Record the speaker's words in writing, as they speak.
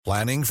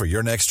Planning for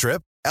your next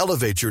trip?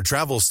 Elevate your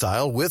travel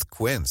style with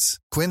Quince.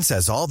 Quince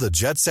has all the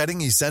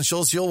jet-setting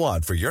essentials you'll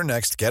want for your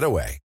next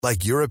getaway,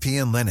 like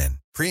European linen,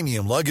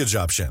 premium luggage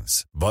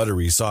options,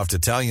 buttery soft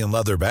Italian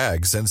leather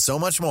bags, and so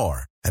much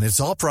more. And it's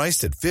all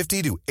priced at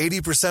 50 to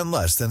 80%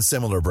 less than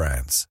similar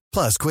brands.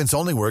 Plus, Quince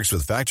only works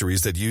with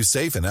factories that use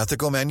safe and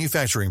ethical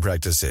manufacturing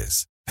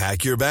practices.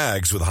 Pack your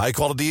bags with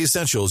high-quality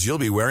essentials you'll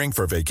be wearing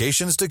for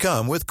vacations to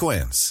come with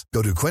Quince.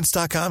 Go to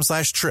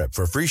quince.com/trip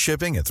for free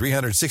shipping and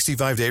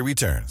 365-day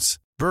returns.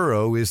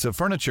 Burrow is a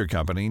furniture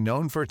company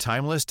known for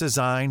timeless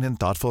design and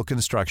thoughtful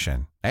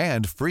construction,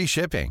 and free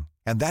shipping,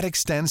 and that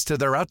extends to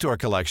their outdoor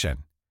collection.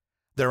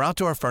 Their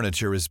outdoor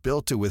furniture is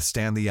built to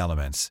withstand the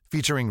elements,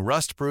 featuring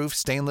rust-proof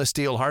stainless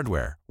steel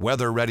hardware,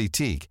 weather-ready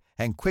teak,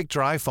 and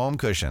quick-dry foam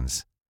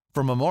cushions.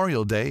 For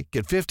Memorial Day,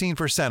 get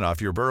 15% off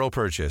your Burrow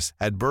purchase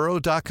at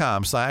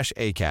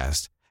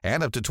burrow.com/ACAST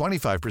and up to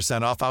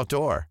 25% off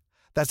outdoor.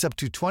 That's up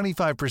to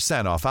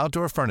 25% off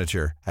outdoor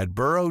furniture at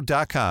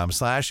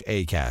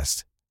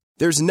burrow.com/ACAST.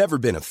 There's never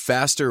been a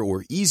faster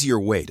or easier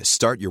way to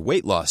start your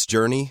weight loss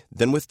journey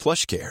than with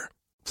PlushCare.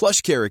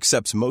 PlushCare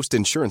accepts most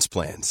insurance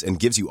plans and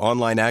gives you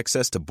online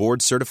access to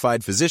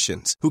board-certified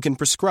physicians who can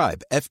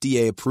prescribe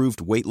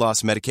FDA-approved weight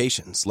loss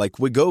medications like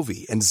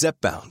Wegovy and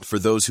Zepbound for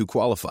those who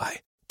qualify.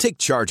 Take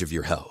charge of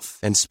your health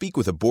and speak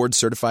with a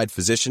board-certified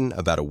physician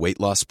about a weight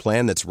loss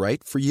plan that's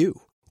right for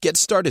you. Get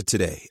started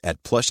today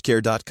at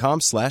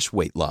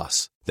plushcare.com/weight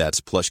loss.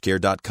 That's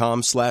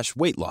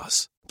plushcare.com/weight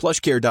loss.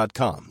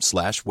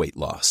 plushcare.com/weight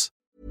loss.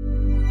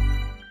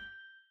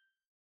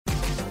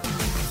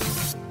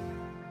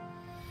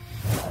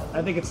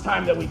 I think it's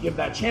time that we give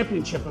that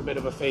championship a bit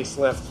of a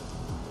facelift,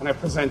 and I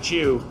present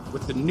you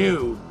with the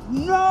new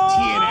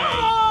TNA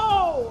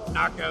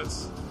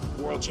Knockouts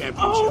World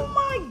Championship. Oh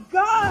my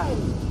God!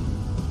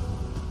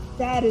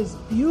 That is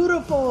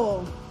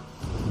beautiful.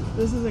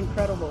 This is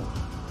incredible.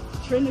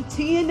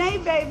 Trinity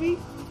TNA, baby.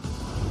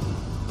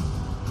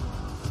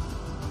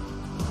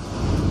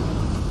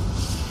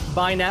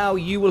 By now,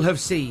 you will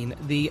have seen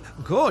the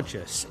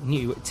gorgeous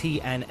new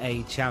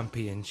TNA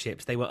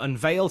Championships. They were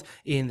unveiled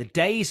in the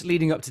days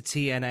leading up to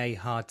TNA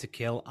Hard to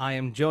Kill. I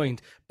am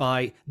joined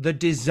by the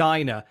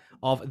designer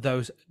of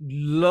those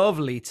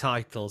lovely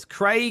titles,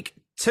 Craig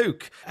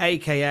Tooke,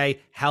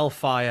 aka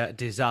Hellfire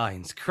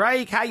Designs.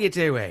 Craig, how you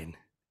doing?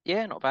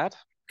 Yeah, not bad.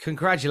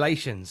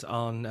 Congratulations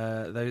on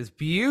those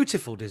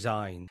beautiful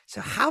designs. So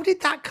how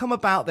did that come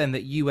about then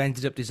that you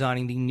ended up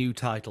designing the new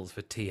titles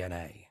for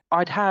TNA?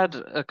 I'd had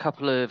a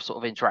couple of sort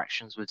of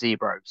interactions with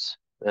Zebros,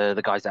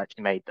 the guys that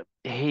actually made them.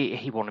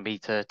 He wanted me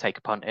to take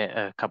a punt at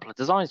a couple of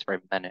designs for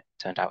him, then it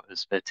turned out it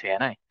was for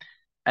TNA.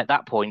 At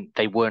that point,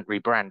 they weren't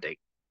rebranding.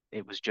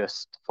 It was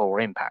just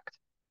for Impact.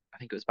 I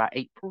think it was about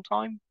April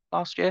time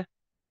last year.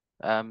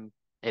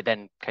 It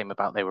then came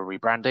about they were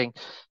rebranding.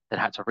 They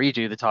had to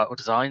redo the title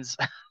designs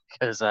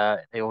because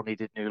they all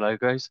needed new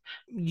logos.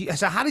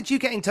 So how did you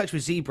get in touch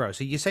with Zebro?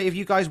 So you say, have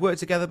you guys worked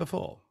together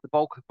before? The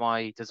bulk of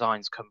my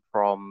designs come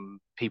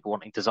from people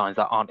wanting designs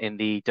that aren't in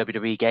the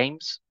WWE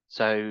games.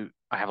 So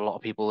I have a lot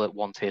of people that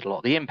wanted a lot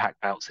of the Impact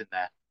belts in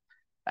there.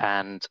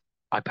 And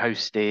I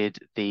posted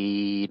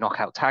the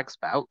Knockout Tags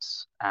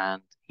belts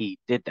and he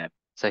did them.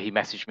 So he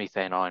messaged me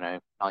saying, oh, I know,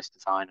 nice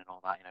design and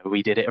all that. You know,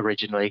 we did it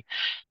originally.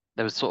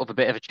 There was sort of a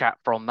bit of a chat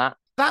from that.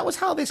 That was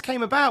how this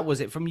came about,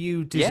 was it? From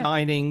you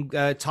designing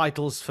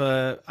titles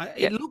for?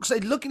 It looks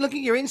like looking at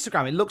your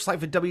Instagram. It looks like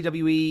for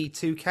WWE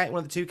 2K,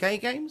 one of the 2K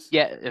games.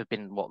 Yeah, it have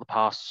been the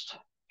past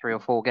 3 or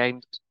 4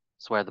 games.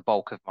 That's where the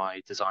bulk of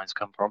my designs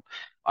come from.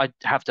 I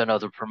have done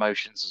other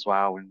promotions as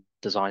well and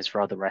designs for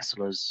other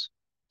wrestlers.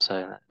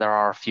 So there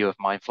are a few of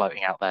mine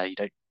floating out there. You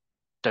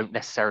don't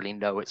necessarily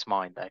know it's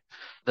mine though.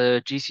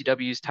 The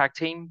GCW's tag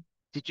team.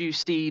 Did you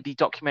see the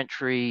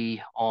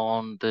documentary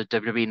on the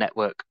WWE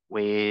Network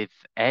with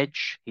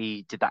Edge?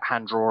 He did that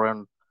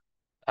hand-drawn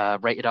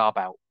rated R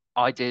belt.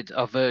 I did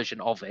a version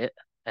of it,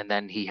 and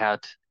then he had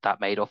that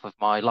made off of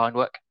my line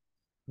work.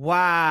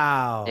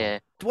 Wow! Yeah.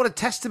 What a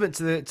testament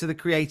to the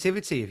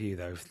creativity of you,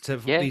 though, for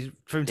him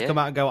to come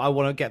out and go, "I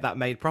want to get that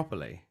made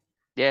properly."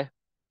 Yeah,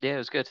 it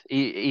was good.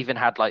 He even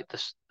had like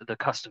the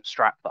custom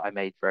strap that I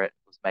made for it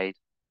was made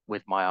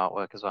with my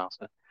artwork as well.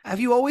 So. Have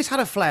you always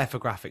had a flair for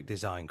graphic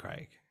design,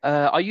 Craig?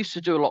 I used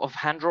to do a lot of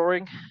hand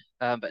drawing,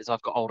 but as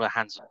I've got older,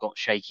 hands have got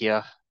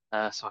shakier,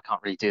 so I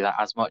can't really do that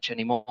as much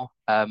anymore.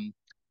 It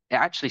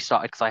actually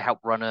started because I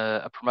helped run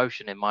a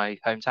promotion in my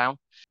hometown.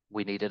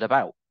 We needed a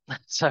belt,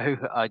 so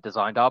I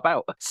designed our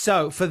belt.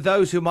 So, for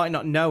those who might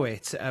not know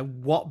it,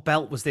 what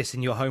belt was this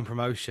in your home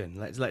promotion?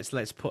 Let's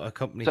put a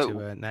company to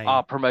a name.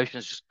 Our promotion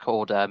is just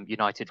called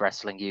United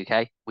Wrestling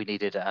UK. We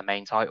needed a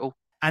main title.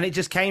 And it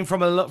just came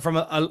from a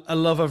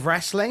love of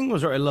wrestling?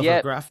 Was it a love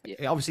of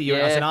graphic? Obviously,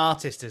 you're as an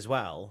artist as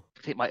well.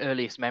 I think my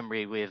earliest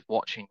memory with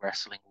watching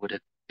wrestling would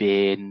have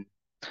been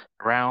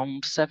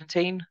around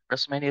 17,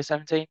 WrestleMania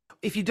 17.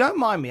 If you don't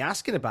mind me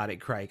asking about it,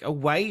 Craig,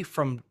 away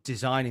from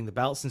designing the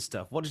belts and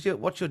stuff, what's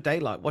your day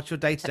like? What's your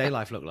day-to-day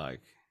life look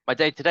like? My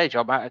day-to-day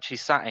job, I'm actually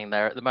sat in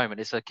there at the moment.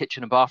 It's a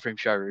kitchen and bathroom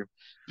showroom.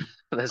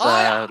 There's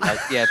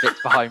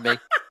bits behind me.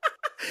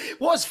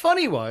 What's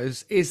funny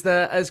is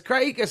that as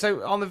Craig,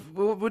 so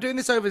we're doing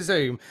this over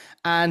Zoom,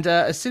 and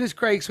as soon as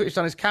Craig switched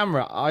on his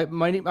camera, I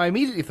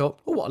immediately thought,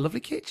 oh, what a lovely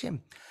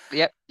kitchen.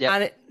 Yep.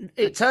 And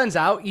it turns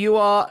out you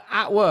are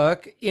at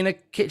work in a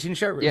kitchen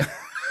showroom. Yep.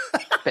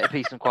 Bit of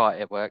peace and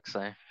quiet at work,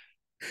 so.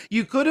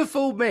 You could have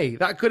fooled me.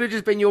 That could have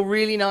just been your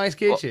really nice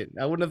kitchen.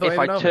 I wouldn't have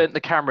thought. If I turned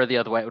the camera the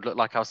other way, it would look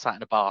like I was sat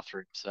in a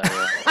bathroom. So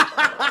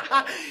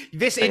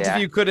this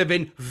interview could have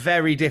been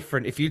very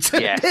different if you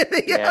turned it.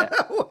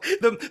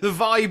 The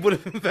vibe would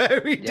have been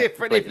very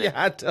different if you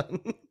had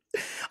done.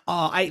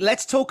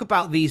 Let's talk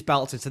about these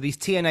belts. So these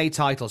TNA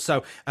titles.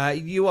 So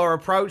you are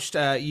approached,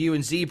 you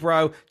and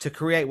Zebro, to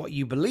create what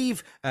you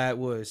believe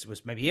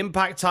was maybe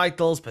Impact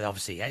titles, but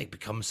obviously it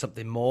becomes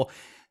something more.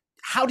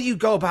 How do you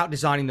go about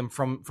designing them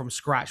from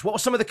scratch? What are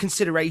some of the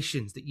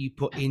considerations that you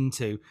put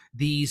into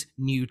these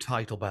new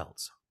title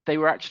belts? They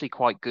were actually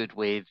quite good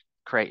with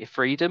creative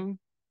freedom.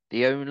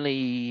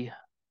 They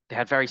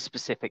had very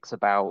specifics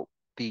about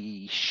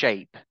the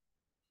shape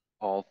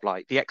of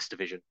like the X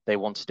division. They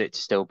wanted it to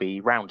still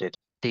be rounded.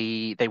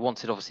 They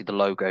wanted obviously the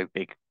logo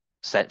big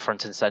set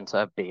front and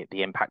center, be it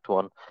the Impact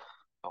one.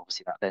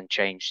 Obviously that then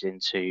changed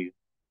into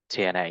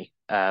TNA.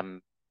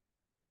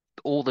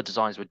 All the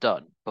designs were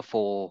done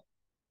before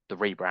the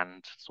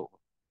rebrand sort of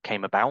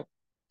came about.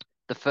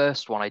 The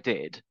first one I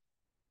did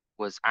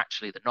was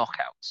actually the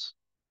Knockouts,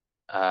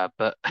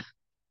 but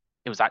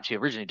it was actually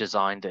originally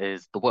designed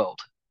as the World,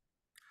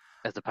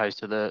 as opposed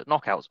to the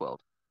Knockouts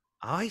World.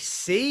 I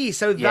see.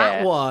 So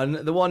that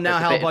one, the one now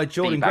held by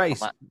Jordan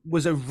Grace,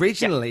 was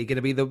originally going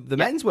to be the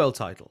men's world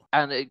title.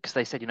 And because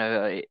they said,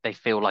 they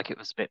feel like it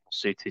was a bit more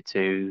suited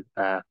to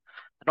the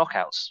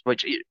Knockouts,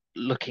 which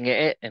looking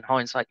at it in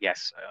hindsight,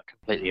 yes, I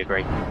completely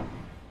agree.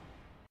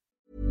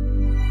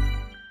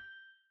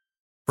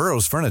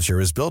 Burrow's furniture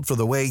is built for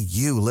the way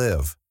you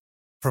live.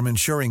 From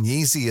ensuring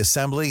easy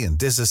assembly and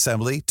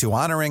disassembly to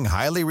honoring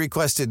highly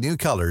requested new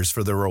colors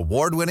for their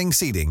award-winning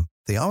seating,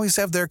 they always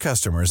have their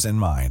customers in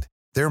mind.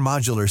 Their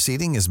modular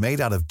seating is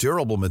made out of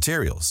durable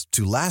materials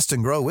to last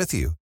and grow with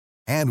you.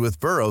 And with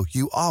Burrow,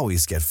 you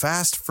always get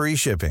fast, free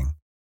shipping.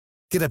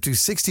 Get up to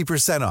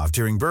 60% off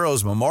during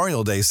Burrow's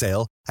Memorial Day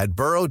sale at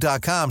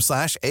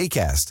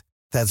burrow.com/ACAST.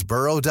 That's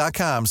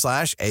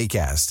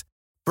burrow.com/ACAST.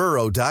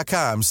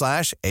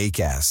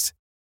 burrow.com/ACAST.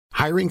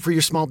 Hiring for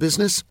your small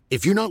business?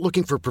 If you're not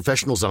looking for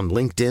professionals on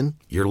LinkedIn,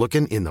 you're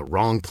looking in the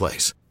wrong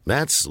place.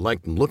 That's like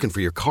looking for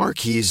your car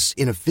keys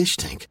in a fish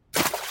tank.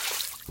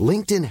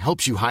 LinkedIn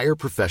helps you hire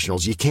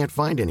professionals you can't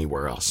find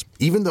anywhere else,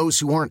 even those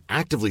who aren't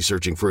actively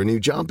searching for a new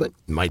job but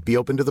might be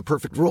open to the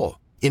perfect role.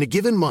 In a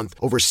given month,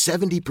 over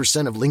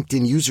 70% of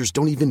LinkedIn users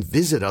don't even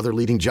visit other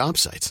leading job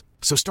sites.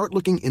 So start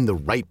looking in the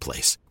right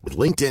place. With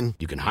LinkedIn,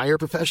 you can hire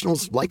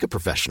professionals like a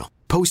professional.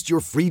 Post your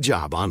free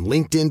job on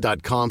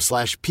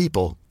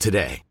linkedin.com/people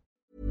today.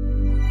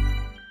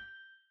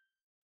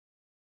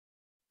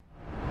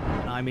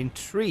 I'm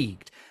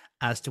intrigued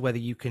as to whether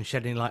you can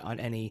shed any light on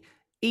any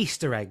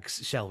Easter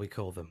eggs, shall we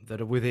call them, that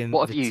are within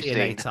the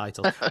TNA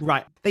title.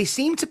 Right. They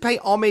seem to pay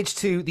homage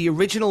to the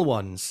original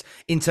ones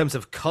in terms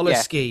of color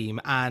scheme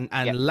and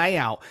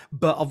layout,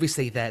 but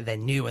obviously they're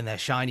new and they're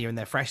shinier and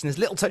they're fresh. And there's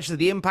little touches of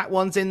the Impact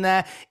ones in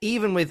there.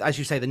 Even with, as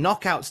you say, the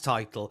Knockouts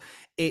title,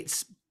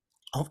 it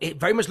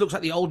very much looks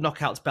like the old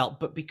Knockouts belt,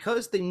 but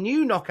because the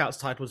new Knockouts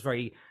title was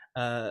very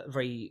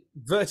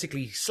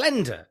vertically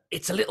slender,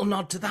 it's a little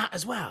nod to that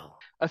as well.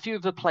 A few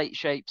of the plate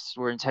shapes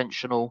were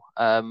intentional.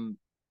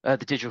 The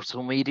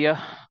digital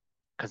media,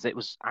 because it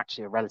was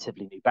actually a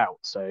relatively new belt,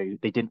 so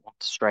they didn't want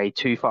to stray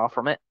too far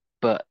from it.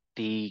 But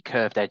the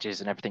curved edges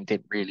and everything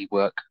didn't really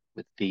work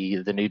with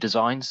the new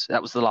designs.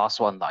 That was the last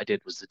one that I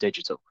did, was the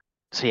digital.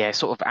 So yeah,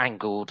 sort of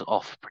angled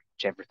off pretty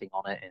much everything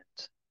on it,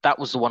 and that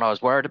was the one I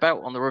was worried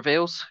about on the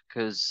reveals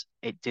because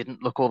it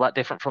didn't look all that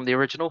different from the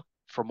original.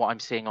 From what I'm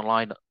seeing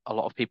online, a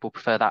lot of people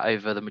prefer that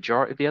over the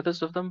majority of the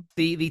others of them.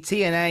 The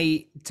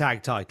TNA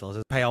tag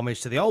titles pay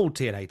homage to the old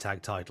TNA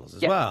tag titles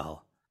as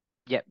well.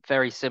 Yeah,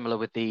 very similar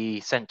with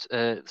the sort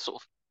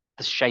of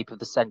the shape of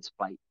the center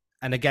plate.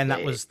 And again,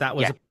 that was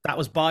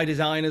by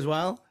design as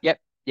well. Yep.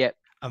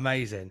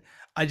 Amazing.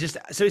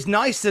 So it's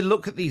nice to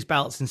look at these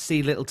belts and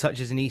see little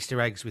touches and Easter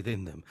eggs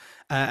within them.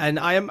 And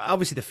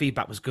obviously the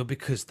feedback was good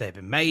because they've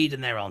been made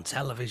and they're on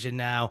television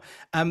now.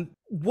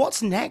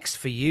 What's next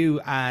for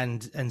you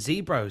and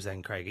Zebros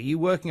then, Craig? Are you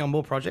working on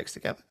more projects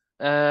together?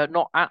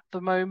 Not at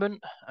the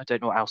moment. I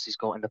don't know what else he's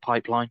got in the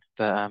pipeline,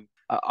 but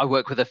I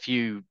work with a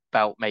few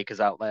belt makers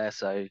out there,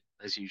 so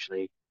there's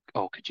usually,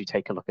 could you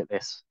take a look at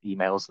this?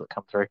 Emails that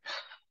come through.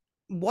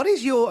 What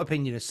is your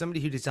opinion as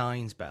somebody who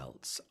designs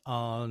belts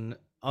on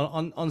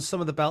some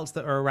of the belts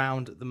that are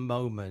around at the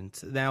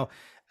moment? Now,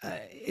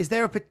 is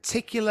there a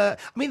particular,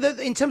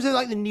 in terms of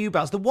like the new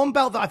belts, the one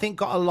belt that I think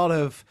got a lot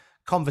of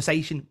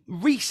conversation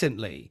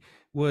recently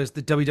was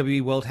the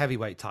WWE World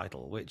Heavyweight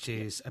title, which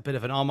is a bit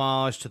of an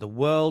homage to the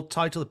world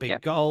title, the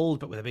big gold,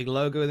 but with a big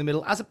logo in the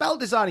middle. As a belt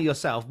designer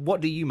yourself,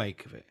 what do you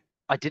make of it?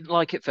 I didn't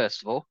like it,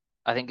 first of all.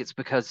 I think it's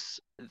because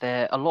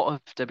a lot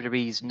of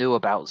WWE's newer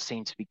belts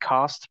seem to be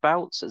cast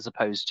belts as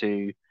opposed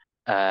to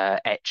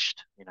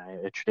etched,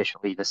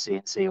 traditional either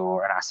CNC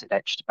or an acid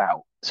etched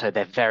belt. So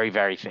they're very,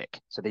 very thick.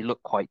 So they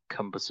look quite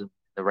cumbersome in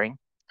the ring.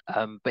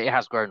 But it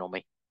has grown on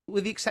me.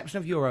 With the exception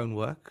of your own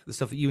work, the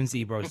stuff that you and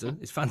Z-Bros do,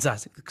 is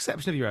fantastic. The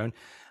exception of your own,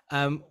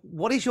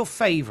 what is your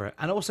favourite,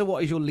 and also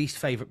what is your least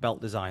favourite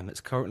belt design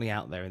that's currently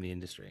out there in the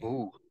industry?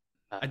 Ooh.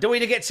 I don't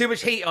want you to get too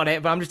much heat on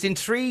it, but I'm just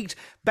intrigued,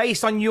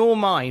 based on your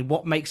mind,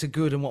 what makes a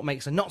good and what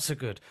makes a not so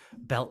good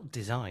belt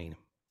design.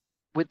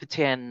 With the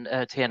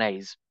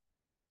TNAs,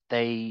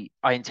 I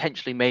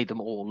intentionally made them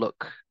all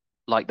look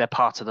like they're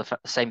part of the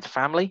same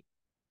family.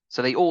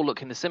 So they all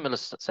look in the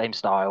same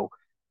style,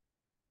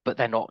 but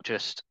they're not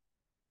just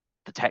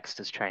the text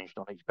has changed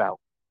on each belt.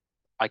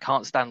 I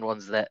can't stand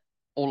ones that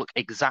all look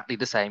exactly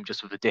the same,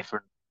 just with a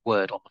different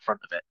word on the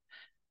front of it.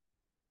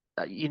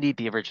 You need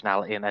the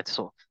originality in there to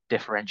sort of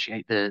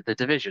differentiate the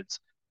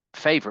divisions.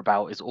 Favorite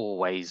belt is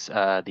always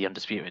the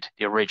Undisputed,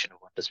 the original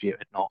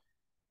Undisputed, not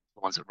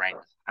the ones that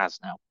Reigns has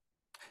now.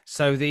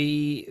 So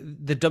the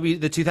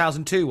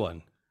 2002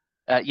 one?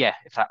 Yeah,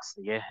 if that's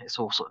the year. It's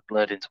all sort of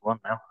blurred into one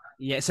now.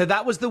 Yeah, so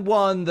that was the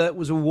one that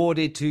was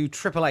awarded to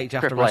Triple H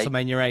after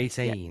WrestleMania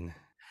 18. Yeah.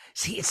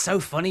 See, it's so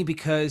funny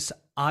because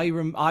I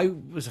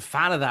was a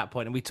fan at that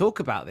point, and we talk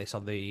about this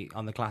on the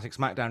Classic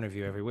SmackDown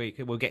review every week.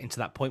 We're getting to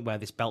that point where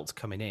this belt's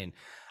coming in,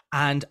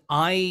 and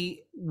I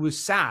was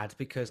sad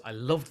because I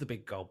loved the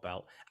big gold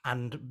belt,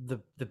 and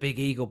the big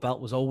eagle belt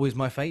was always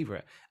my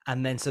favorite.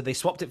 And then so they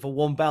swapped it for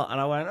one belt, and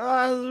I went,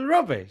 "Oh, it's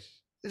rubbish!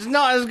 It's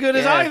not as good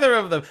as either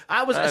of them."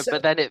 I was,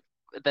 but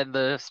then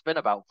the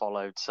spinner belt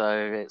followed,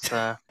 so it's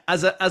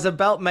as a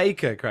belt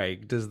maker,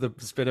 Craig, does the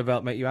spinner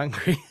belt make you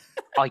angry?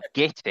 I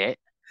get it.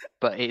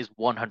 But it is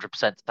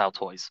 100% sell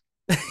toys.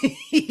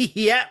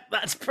 Yeah,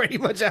 that's pretty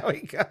much how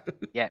it goes.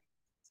 Yeah,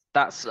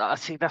 I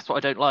think that's what I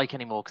don't like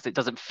anymore, because it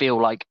doesn't feel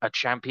like a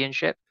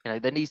championship.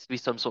 There needs to be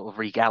some sort of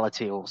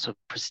regality or some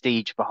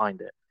prestige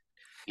behind it.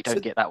 You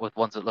don't get that with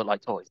ones that look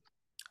like toys.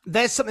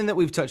 There's something that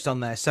we've touched on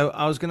there. So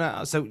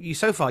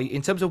so far,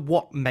 in terms of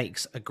what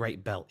makes a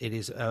great belt, it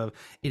is a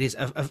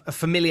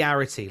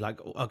familiarity, like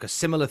a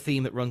similar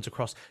theme that runs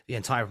across the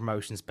entire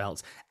promotion's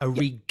belts. A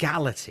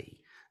regality.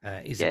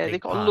 Is a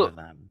big part of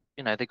them.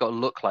 They've got to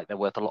look like they're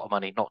worth a lot of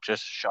money, not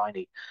just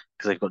shiny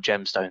because they've got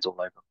gemstones all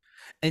over them.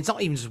 And it's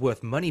not even just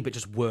worth money, but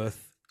just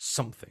worth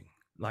something,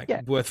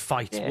 worth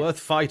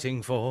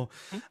fighting for.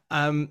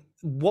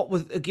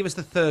 Mm-hmm. Give us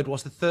the third?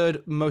 What's the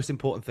third most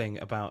important thing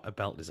about a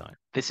belt design?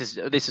 This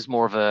is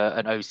more of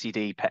an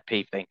OCD pet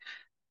peeve thing.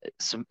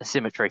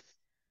 Symmetry.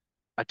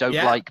 I don't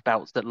like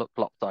belts that look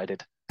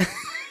lopsided.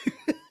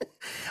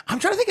 I'm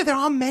trying to think if there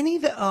are many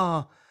that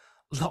are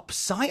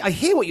lopsided. I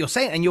hear what you're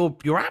saying, and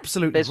you're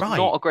absolutely right. There's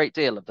not a great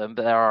deal of them,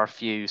 but there are a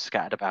few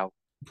scattered about.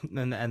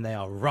 And they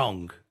are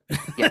wrong.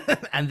 Yeah.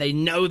 And they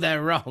know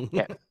they're wrong.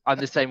 Yeah. I'm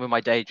the same with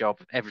my day job.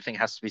 Everything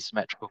has to be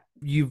symmetrical.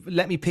 You've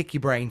let me pick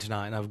your brain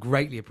tonight, and I've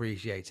greatly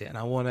appreciate it. And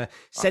I want to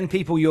send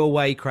people your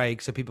way,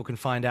 Craig, so people can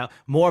find out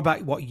more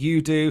about what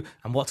you do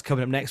and what's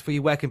coming up next for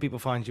you. Where can people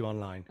find you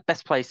online? The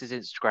best place is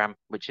Instagram,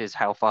 which is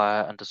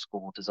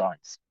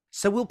Hellfire_designs.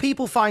 So will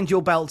people find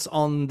your belts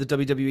on the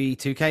WWE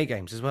 2K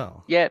games as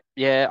well? Yeah.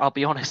 I'll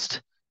be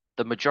honest.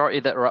 The majority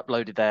that are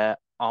uploaded there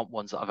aren't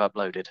ones that I've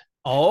uploaded.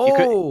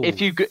 Oh,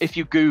 if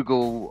you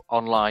Google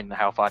online the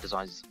Hellfire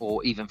designs,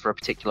 or even for a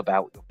particular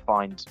belt, you'll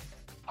find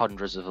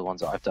hundreds of the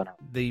ones that I've done.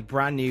 The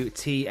brand new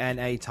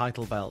TNA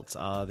title belts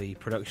are the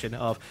production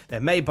of. They're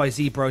made by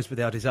Z-Bros, but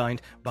they are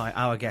designed by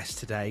our guest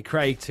today,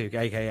 Craig Tooke,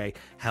 aka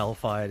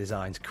Hellfire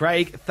Designs.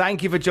 Craig,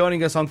 thank you for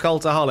joining us on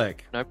Cultaholic.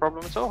 No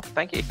problem at all.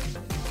 Thank you.